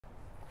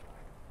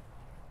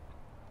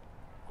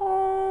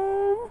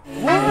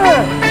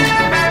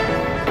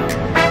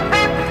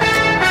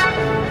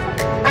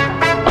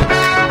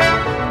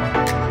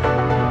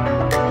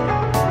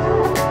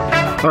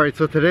Alright,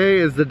 so today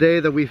is the day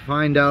that we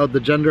find out the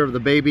gender of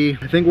the baby.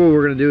 I think what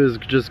we're gonna do is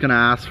just gonna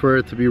ask for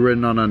it to be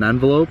written on an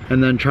envelope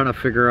and then trying to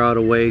figure out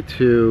a way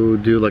to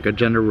do like a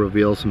gender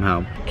reveal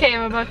somehow. Okay,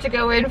 I'm about to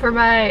go in for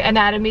my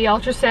anatomy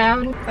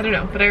ultrasound. I don't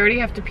know, but I already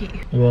have to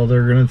pee. Well,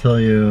 they're gonna tell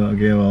you,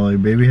 okay, well, your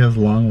baby has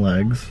long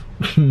legs.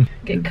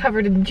 Get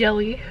covered in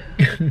jelly.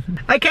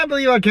 I can't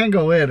believe I can't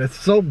go in. It's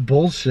so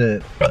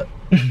bullshit. Bye.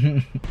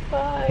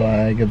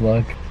 Bye, good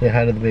luck. Say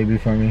hi to the baby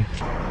for me.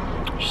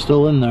 She's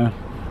still in there.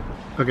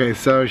 Okay,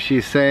 so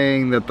she's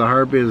saying that the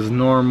heartbeat is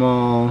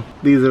normal.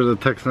 These are the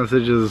text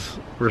messages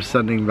we're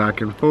sending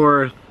back and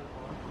forth.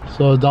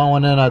 So Dawn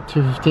went in at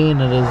 2:15,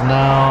 it is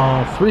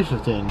now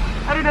 3:15.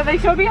 I don't know, they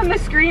showed me on the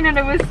screen and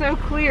it was so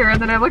clear, and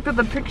then I looked at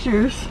the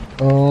pictures.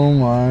 Oh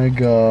my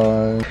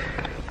god.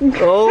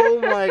 Oh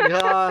my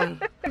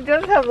god. It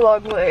does have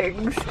long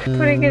legs.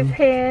 Putting his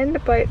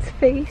hand by its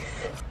face.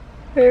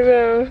 There you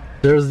go.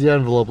 There's the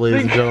envelope,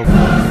 ladies and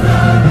gentlemen.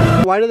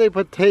 Why do they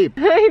put tape?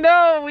 I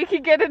know, we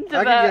can get into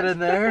that. I can get in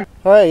there.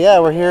 Alright, yeah,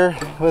 we're here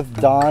with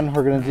Dawn.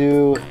 We're gonna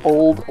do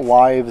old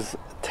wives'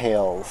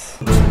 tales.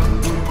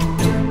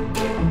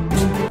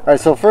 Alright,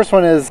 so first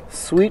one is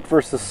sweet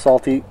versus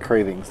salty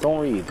cravings. Don't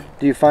read.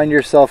 Do you find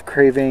yourself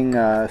craving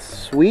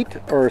sweet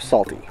or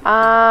salty?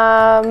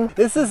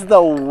 This is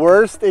the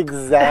worst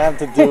exam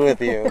to do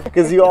with you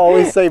because you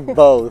always say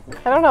both.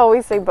 I don't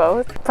always say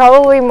both.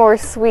 Probably more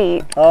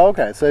sweet. Oh,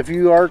 okay. So if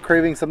you are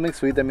craving something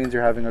sweet, that means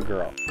you're having a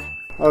girl.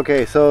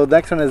 Okay, so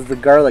next one is the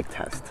garlic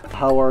test.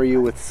 How are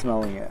you with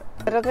smelling it?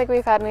 I don't think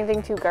we've had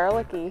anything too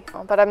garlicky,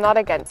 but I'm not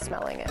against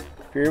smelling it.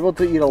 If you're able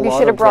to eat a lot of garlic. You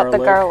should have brought the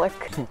garlic.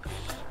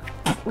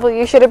 Well,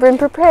 you should have been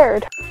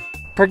prepared.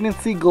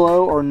 Pregnancy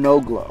glow or no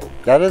glow?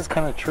 That is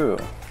kind of true,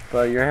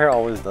 but your hair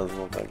always does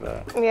look like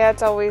that. Yeah,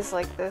 it's always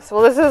like this.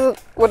 Well, this is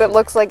what it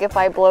looks like if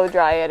I blow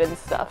dry it and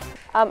stuff.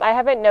 I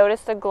haven't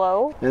noticed a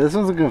glow. Yeah, this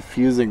one's a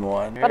confusing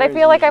one. But I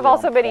feel like I've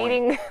also been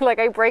eating, like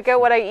I break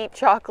out when I eat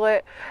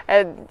chocolate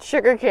and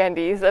sugar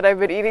candies, and I've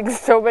been eating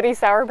so many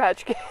Sour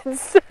Patch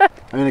Kids.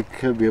 I mean, it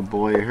could be a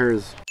boy.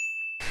 Hers.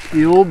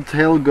 The old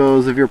tale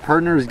goes, if your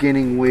partner is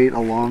gaining weight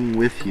along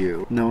with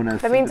you, known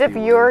as... That means if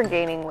you're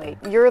gaining weight,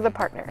 you're the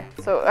partner.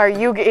 So are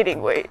you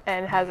gaining weight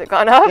and has it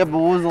gone up? Yeah, but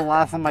what was the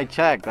last time I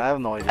checked? I have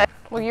no idea.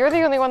 Well, you're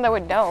the only one that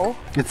would know.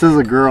 It says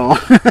a girl.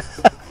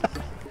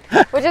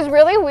 Which is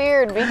really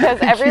weird because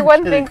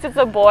everyone thinks it's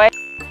a boy.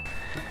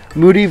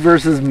 Moody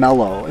versus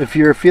mellow. If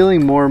you're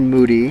feeling more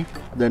moody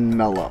than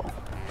mellow.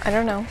 I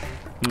don't know.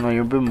 No,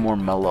 you're a bit more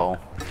mellow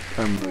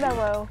than moody.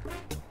 Mellow.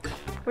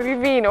 What do you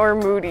mean, or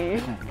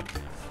moody?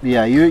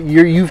 Yeah,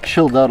 you've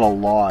chilled out a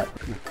lot.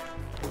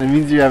 That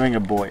means you're having a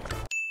boy.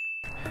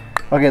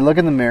 Okay, look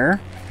in the mirror.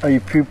 Are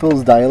your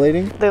pupils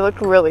dilating? They look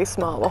really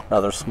small.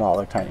 No, they're small.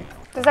 They're tiny.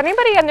 Does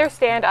anybody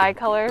understand eye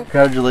color?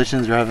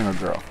 Congratulations, you're having a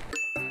girl.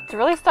 It's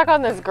really stuck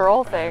on this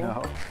girl thing.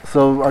 No.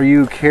 So are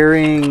you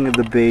carrying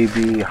the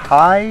baby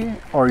high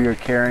or you're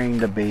carrying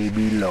the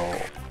baby low?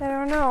 I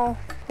don't know.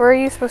 Where are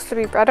you supposed to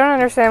be? I don't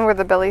understand where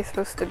the belly's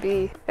supposed to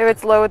be. If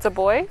it's low, it's a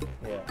boy?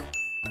 Yeah.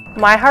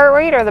 My heart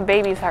rate or the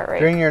baby's heart rate?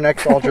 During your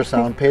next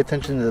ultrasound, pay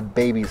attention to the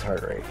baby's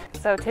heart rate.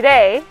 So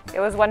today, it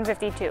was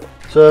 152.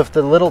 So if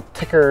the little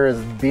ticker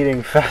is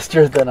beating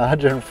faster than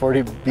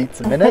 140 beats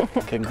a minute,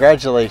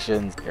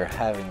 congratulations, you're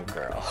having a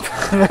girl.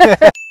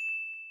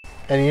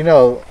 And you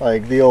know,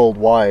 like the old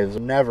wives,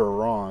 never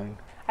wrong.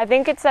 I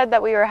think it said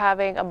that we were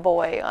having a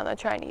boy on the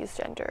Chinese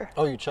gender.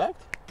 Oh, you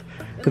checked?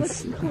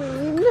 It's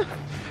clean.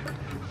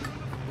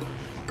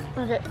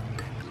 Okay.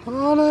 People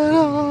are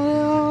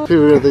gonna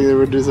think they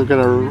would do some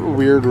kind of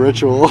weird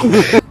ritual.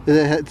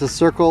 It's a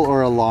circle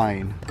or a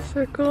line?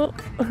 Circle?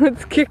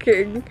 It's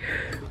kicking.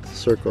 It's a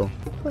circle.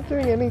 It's not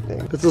doing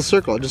anything. It's a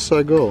circle, I just saw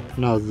it go.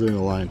 Now it's doing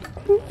a line.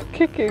 It's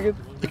kicking.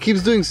 It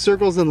keeps doing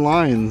circles and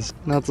lines.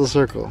 Now it's a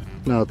circle.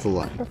 Now it's a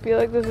line. I feel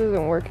like this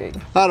isn't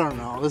working. I don't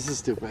know, this is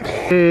stupid.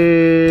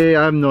 Hey,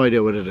 I have no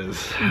idea what it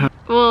is.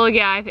 Well,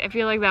 yeah, I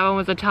feel like that one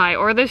was a tie,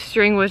 or this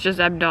string was just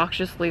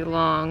obnoxiously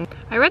long.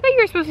 I read that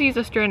you're supposed to use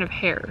a strand of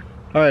hair.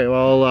 Alright,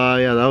 well,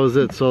 yeah, that was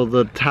it. So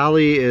the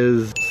tally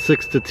is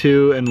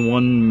 6-2 and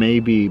 1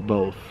 maybe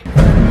both.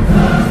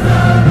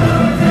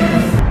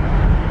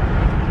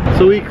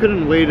 So we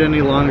couldn't wait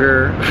any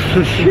longer.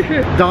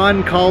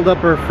 Dawn called up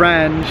her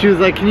friend. She was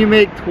like, can you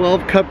make 12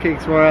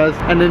 cupcakes for us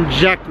and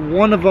inject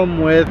one of them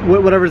with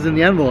whatever's in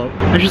the envelope?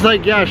 And she's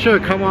like, yeah, sure,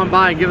 come on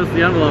by and give us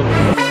the envelope.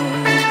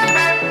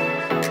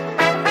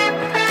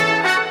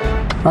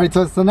 Alright,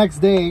 so it's the next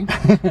day.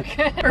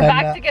 We're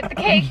back to get the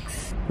cakes.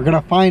 We're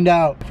gonna find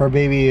out if our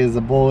baby is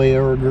a boy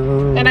or a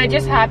girl. And I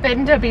just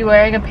happened to be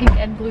wearing a pink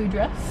and blue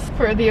dress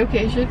for the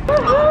occasion.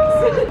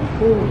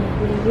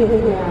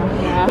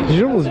 Did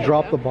you almost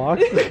drop the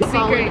box?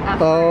 Secret.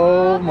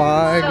 Oh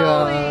my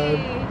god.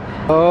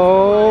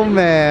 Oh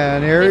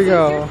man, here we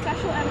go. This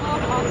is your special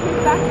envelope. I'll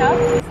take back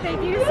up.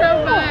 Thank you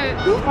so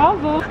much. No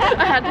problem.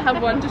 I had to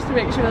have one just to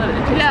make sure that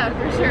it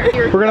for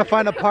sure. We're gonna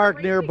find a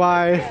park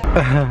nearby.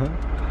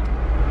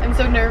 I'm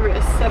so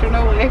nervous. I don't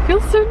know why I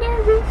feel so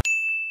nervous.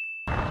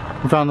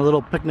 We found a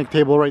little picnic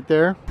table right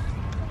there.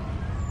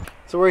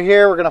 So we're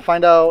here, we're gonna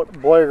find out,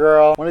 boy or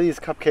girl, one of these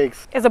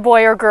cupcakes Is a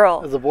boy or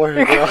girl? is a boy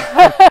or girl.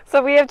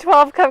 So we have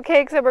 12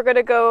 cupcakes and we're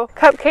gonna go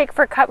cupcake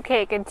for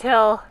cupcake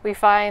until we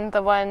find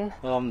the one.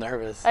 Oh, I'm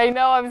nervous. I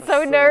know, I'm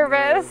so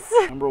nervous.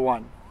 Number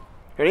 1.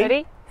 Ready?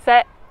 Ready,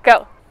 set,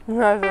 go.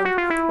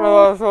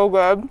 Oh, so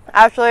good.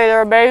 Actually,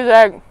 they're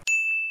amazing.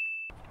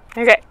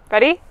 Okay,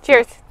 ready?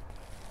 Cheers.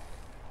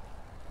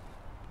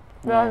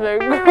 Nothing.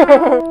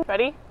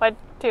 Ready? 1,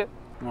 2.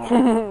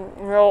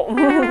 No.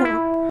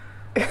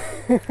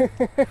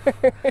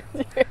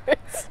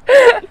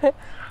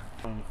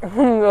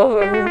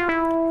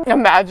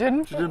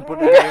 Imagine. She didn't put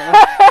it in.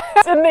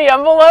 It's in the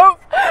envelope.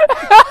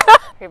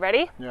 Okay,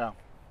 ready? Yeah.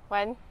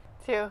 1,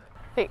 2,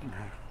 3.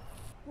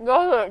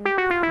 Nothing.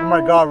 Oh my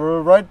god,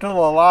 we're right to the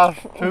last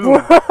 2.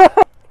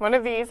 One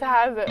of these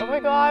has it. Oh my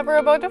god, we're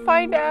about to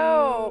find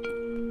out.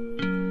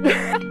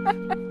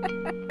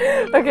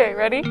 Okay,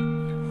 ready?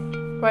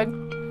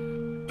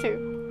 1,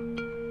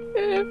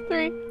 2,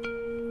 3.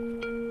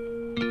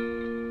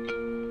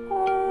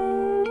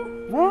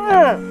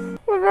 What?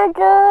 It's a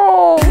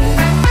girl!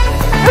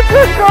 It's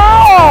a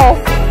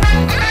girl!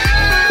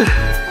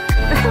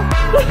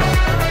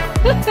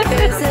 It's a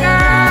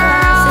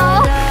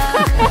girl!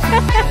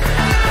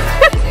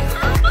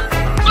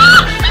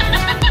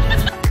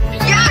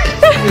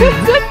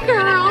 It's a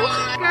girl!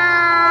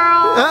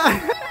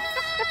 Girl!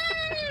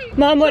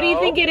 Mom, what do you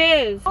think it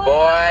is?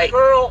 Boy.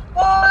 Girl.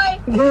 Boy.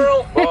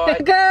 Girl. Boy.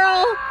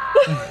 Girl!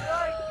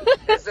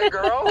 It's a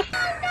girl.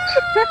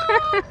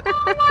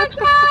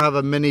 I have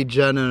a mini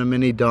Jen and a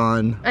mini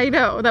Dawn. I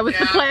know, that was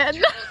the plan.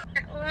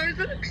 Oh, I'm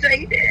so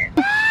excited.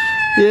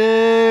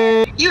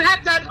 Yay! You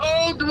have that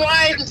old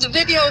wives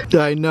video.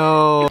 I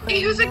know.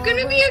 Is it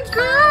gonna be a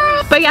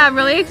girl? But yeah, I'm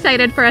really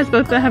excited for us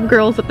both to have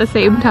girls at the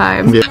same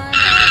time. Yeah.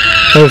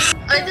 Is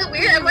it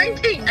weird? I'm wearing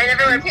pink. I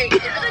never wear pink.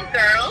 Is it a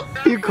girl?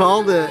 You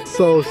called it.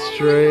 So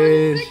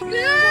strange.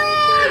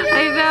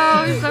 I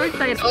know, I'm so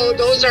excited. Oh,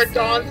 those are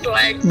Dawn's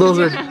legs. Those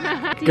are.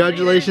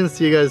 Congratulations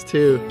to you guys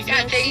too.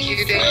 Yeah, thank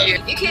you, thank you.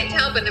 You can't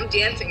tell, but I'm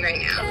dancing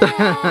right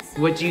now.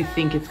 What do you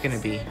think it's gonna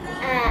be?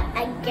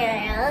 A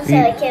girl, so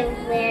it can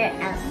wear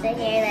Elsa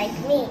hair like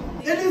me.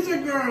 It is a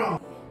girl.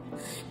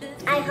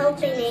 I hope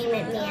they name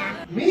it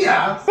Mia.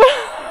 Mia?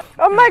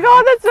 Oh my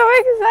god, that's so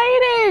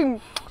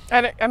exciting!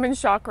 I'm in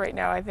shock right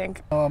now, I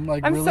think. I'm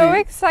really... so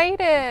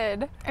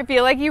excited. I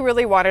feel like you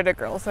really wanted a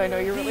girl, so I know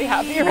you're really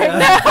happy right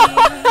now.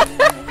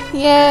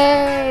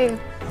 Yay!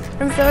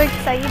 I'm so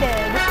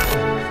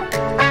excited.